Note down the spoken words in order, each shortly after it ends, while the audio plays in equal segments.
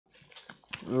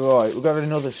Right, we've got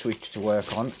another switch to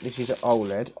work on. This is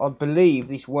OLED. I believe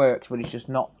this works, but it's just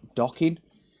not docking.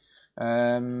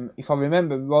 If I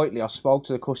remember rightly, I spoke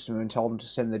to the customer and told them to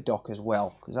send the dock as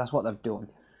well, because that's what they've done.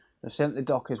 They've sent the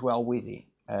dock as well with it,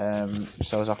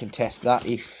 so as I can test that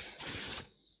if,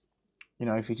 you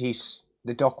know, if it is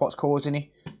the dock what's causing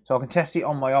it. So I can test it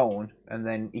on my own, and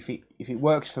then if it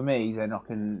works for me, then I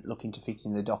can look into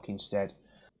fixing the dock instead.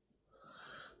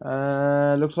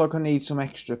 Looks like I need some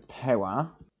extra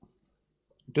power.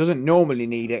 Doesn't normally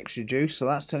need extra juice, so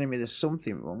that's telling me there's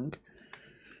something wrong.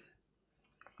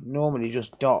 Normally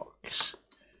just docks.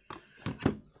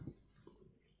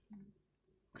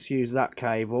 Let's use that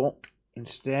cable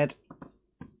instead.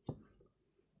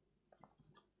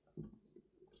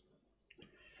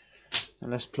 And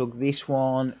let's plug this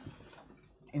one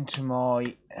into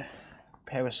my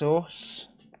power source.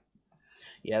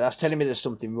 Yeah, that's telling me there's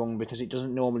something wrong because it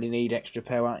doesn't normally need extra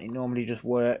power. It normally just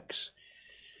works.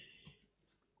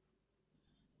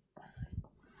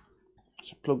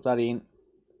 So plug that in.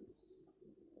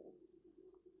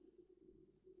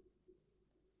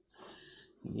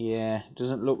 Yeah,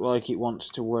 doesn't look like it wants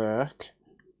to work.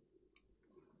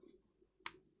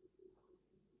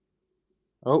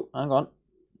 Oh, hang on.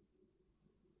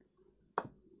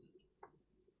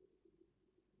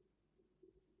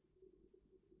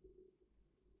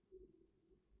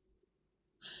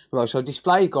 Right, so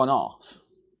display's gone off,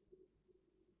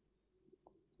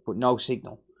 but no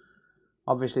signal.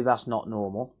 Obviously that's not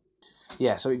normal.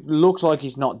 Yeah, so it looks like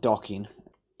it's not docking.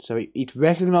 So it's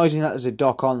recognising that there's a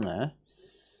dock on there.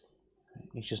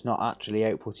 It's just not actually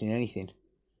outputting anything.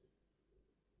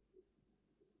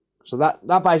 So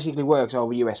that basically works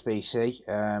over USB-C.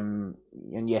 And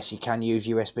yes, you can use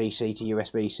USB-C to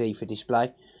USB-C for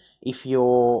display. If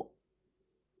your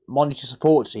monitor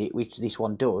supports it, which this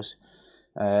one does,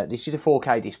 this is a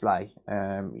 4K display.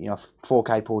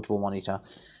 4K portable monitor.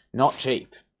 Not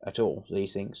cheap at all,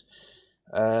 these things.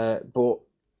 But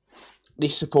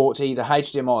this supports either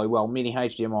HDMI, well, mini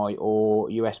HDMI, or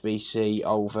USB-C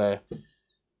over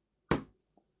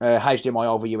HDMI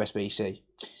over USB-C.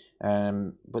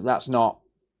 But that's not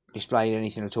displaying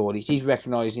anything at all. It is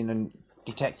recognising and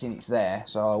detecting it's there,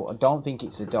 so I don't think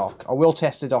it's the dock. I will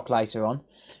test the dock later on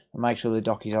and make sure the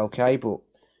dock is okay, but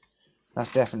that's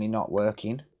definitely not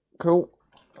working. Cool,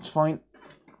 that's fine.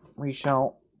 We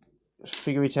shall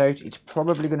figure it out. It's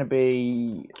probably going to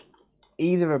be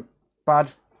either a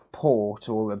bad port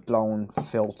or a blown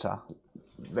filter,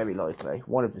 very likely,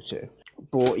 one of the two.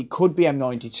 But it could be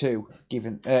M92,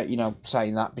 given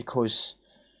saying that, because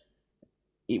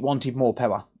it wanted more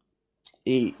power.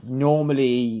 It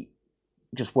normally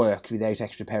just works without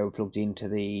extra power plugged into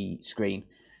the screen,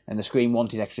 and the screen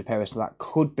wanted extra power, so that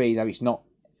could be that it's not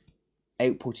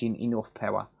outputting enough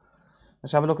power.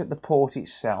 Let's have a look at the port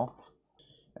itself.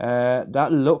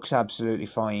 That looks absolutely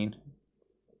fine.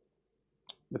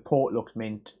 The port looks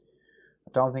mint.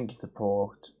 I don't think it's the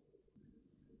port.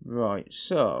 Right,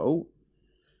 so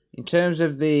in terms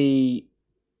of the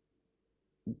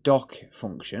dock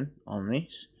function on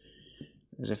this,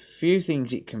 there's a few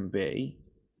things it can be.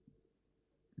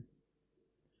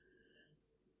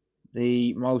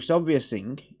 The most obvious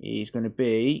thing is going to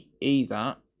be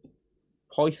either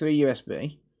Pi 3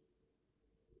 USB,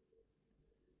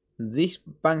 this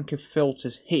bank of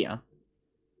filters here,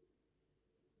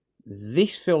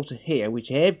 this filter here, which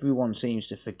everyone seems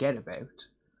to forget about,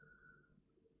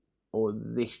 or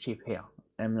this chip here,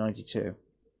 M92.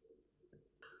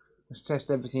 Let's test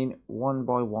everything one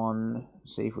by one,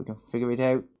 see if we can figure it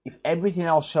out. If everything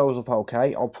else shows up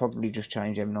okay, I'll probably just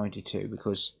change M92,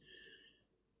 because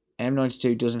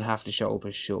M92 doesn't have to show up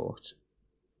as short.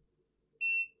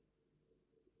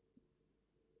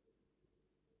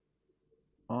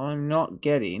 I'm not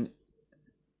getting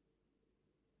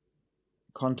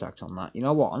contact on that. You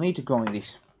know what? I need to grind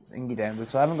this thingy down,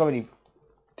 because I haven't got any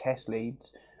test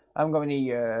leads. I haven't got any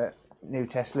new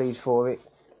test leads for it.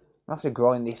 I have to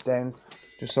grind this down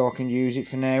just so I can use it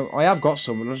for now. I have got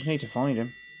some, but I just need to find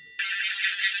them.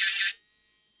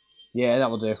 Yeah,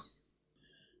 that'll do.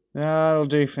 That'll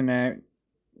do for now.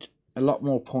 A lot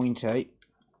more pointy.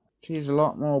 She's a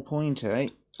lot more pointy.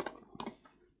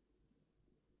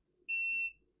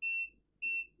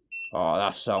 Oh,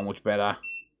 that's so much better.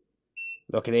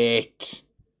 Look at it.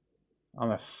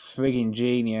 I'm a friggin'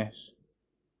 genius.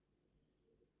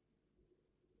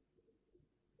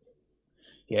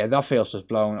 Yeah, that filter's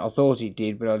blown. I thought it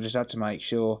did, but I just had to make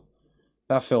sure.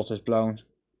 That filter's blown.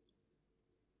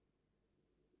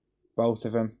 Both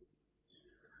of them.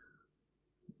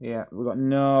 Yeah, we've got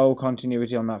no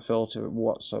continuity on that filter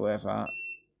whatsoever.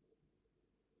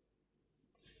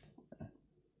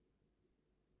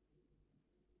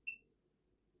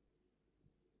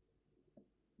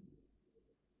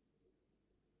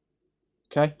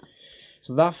 Okay,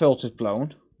 so that filter's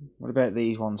blown. What about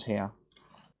these ones here?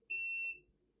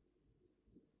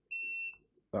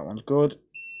 That one's good.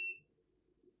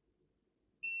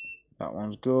 That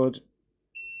one's good.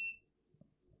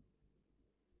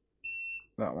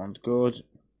 That one's good.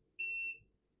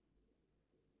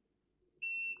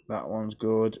 That one's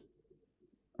good.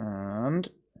 And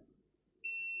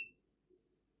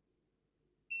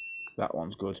that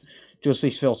one's good. Just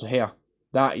this filter here.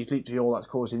 That is literally all that's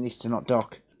causing this to not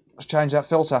dock. Let's change that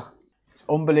filter.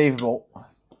 Unbelievable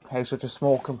how such a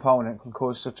small component can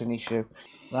cause such an issue.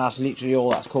 That's literally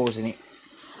all that's causing it.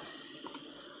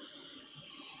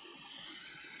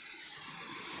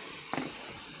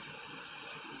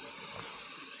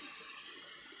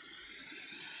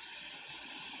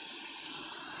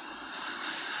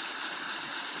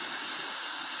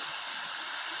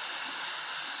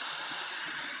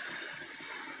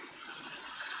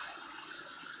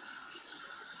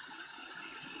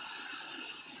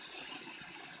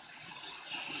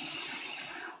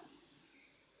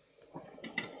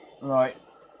 Right,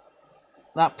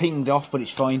 that pinged off, but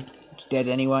it's fine. It's dead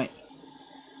anyway.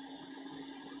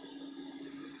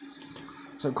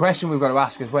 So the question we've got to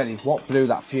ask as well is, what blew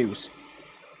that fuse?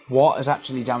 What has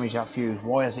actually damaged that fuse?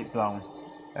 Why has it blown?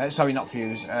 Sorry, not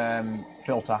fuse,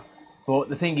 filter. But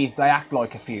the thing is, they act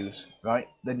like a fuse, right?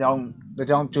 They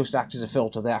don't just act as a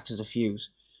filter, they act as a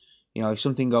fuse. You know, if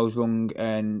something goes wrong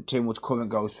and too much current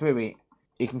goes through it,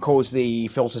 it can cause the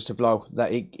filters to blow.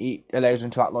 That it allows them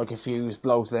to act like a fuse,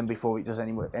 blows them before it does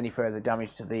any further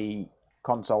damage to the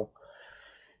console.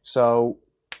 So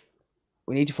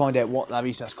we need to find out what that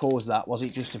is that's caused that. Was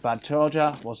it just a bad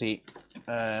charger? Was it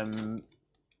a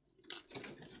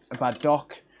bad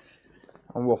dock?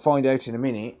 And we'll find out in a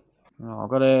minute. I've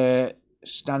got a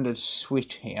standard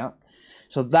switch here.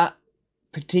 So that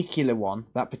particular one,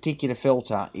 that particular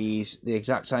filter is the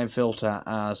exact same filter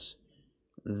as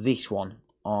this one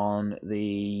on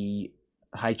the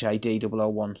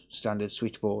HAD001 standard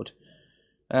switchboard.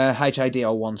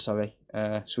 HAD01, sorry,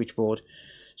 switchboard.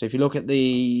 So if you look at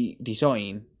the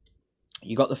design,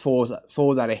 you got the four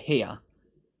that are here.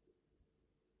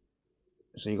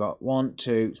 So you got 1,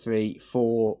 2, 3,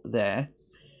 4 there.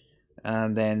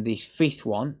 And then this fifth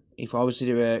one, if I was to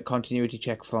do a continuity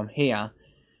check from here,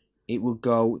 it would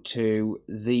go to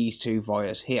these two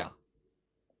wires here.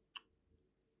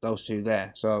 Those two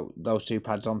there. So those two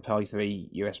pads on Pi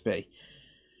 3 USB.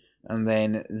 And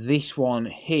then this one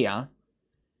here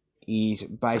is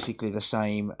basically the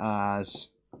same as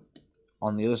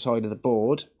on the other side of the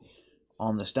board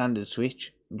on the standard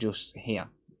switch, just here,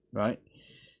 right?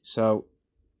 So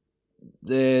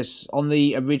there's, on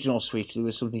the original switch, there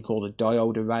was something called a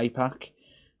diode array pack,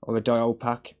 or a diode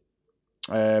pack.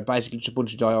 Basically just a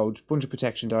bunch of diodes, bunch of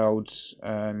protection diodes.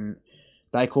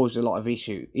 They caused a lot of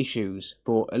issues,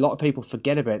 but a lot of people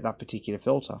forget about that particular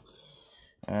filter,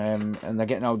 and they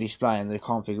get no display and they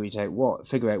can't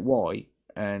figure out why,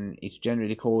 and it's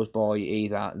generally caused by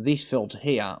either this filter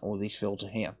here or this filter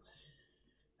here.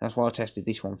 That's why I tested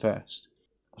this one first.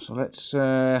 So let's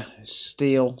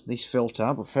steal this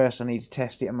filter, but first I need to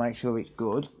test it and make sure it's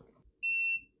good.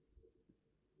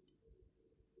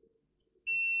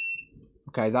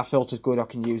 Okay, that filter's good, I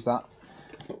can use that.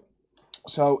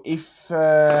 So if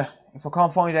I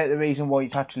can't find out the reason why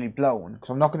it's actually blown, because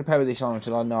I'm not going to power this on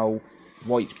until I know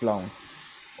why it's blown,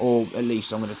 or at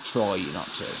least I'm going to try not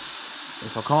to.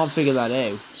 If I can't figure that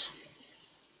out,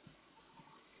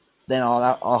 then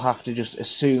I'll have to just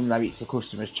assume that it's the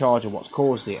customer's charger what's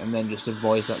caused it, and then just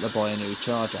advise that they buy a new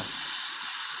charger.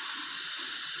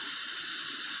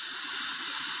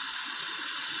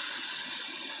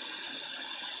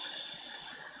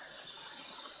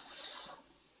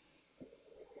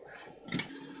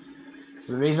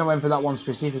 So the reason I went for that one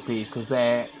specifically is because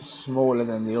they're smaller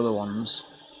than the other ones.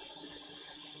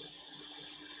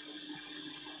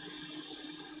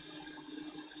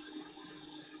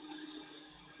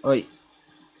 Oi.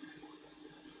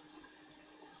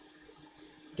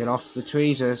 Get off the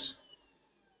tweezers.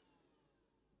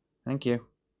 Thank you.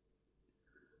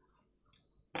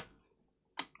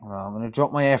 Well, I'm going to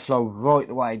drop my airflow right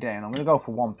the way down. I'm going to go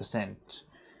for 1%.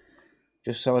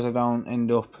 Just so as I don't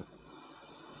end up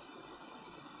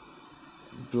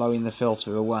blowing the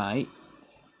filter away.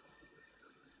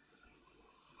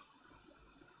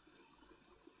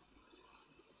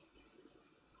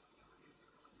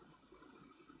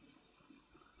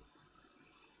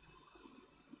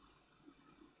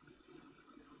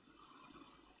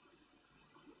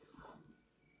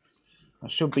 I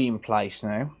should be in place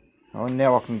now. Oh,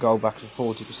 now I can go back to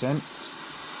 40%.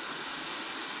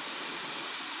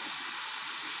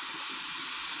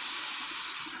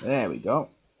 There we go.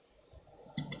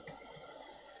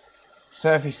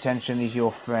 Surface tension is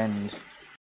your friend.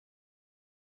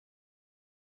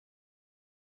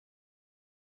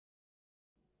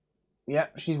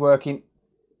 Yep, she's working.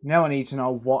 Now I need to know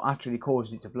what actually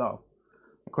caused it to blow.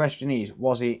 The question is,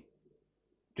 was it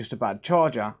just a bad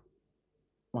charger?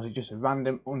 Was it just a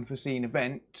random unforeseen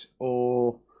event?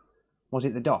 Or was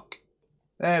it the dock?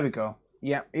 There we go.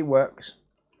 Yep, it works.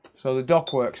 So the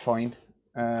dock works fine.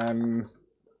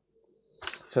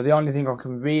 So the only thing I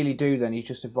can really do then is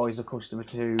just advise the customer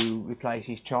to replace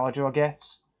his charger, I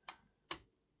guess.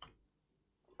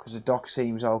 Because the dock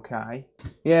seems okay.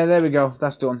 Yeah, there we go.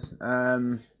 That's done.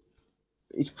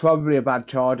 It's probably a bad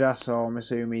charger, so I'm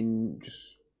assuming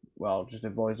just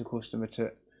advise the customer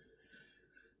to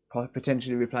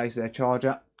potentially replace their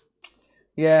charger.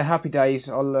 Yeah, happy days.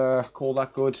 I'll call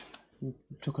that good.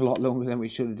 Took a lot longer than we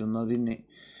should have done though, didn't it?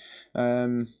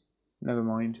 Never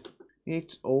mind.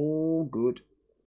 It's all good.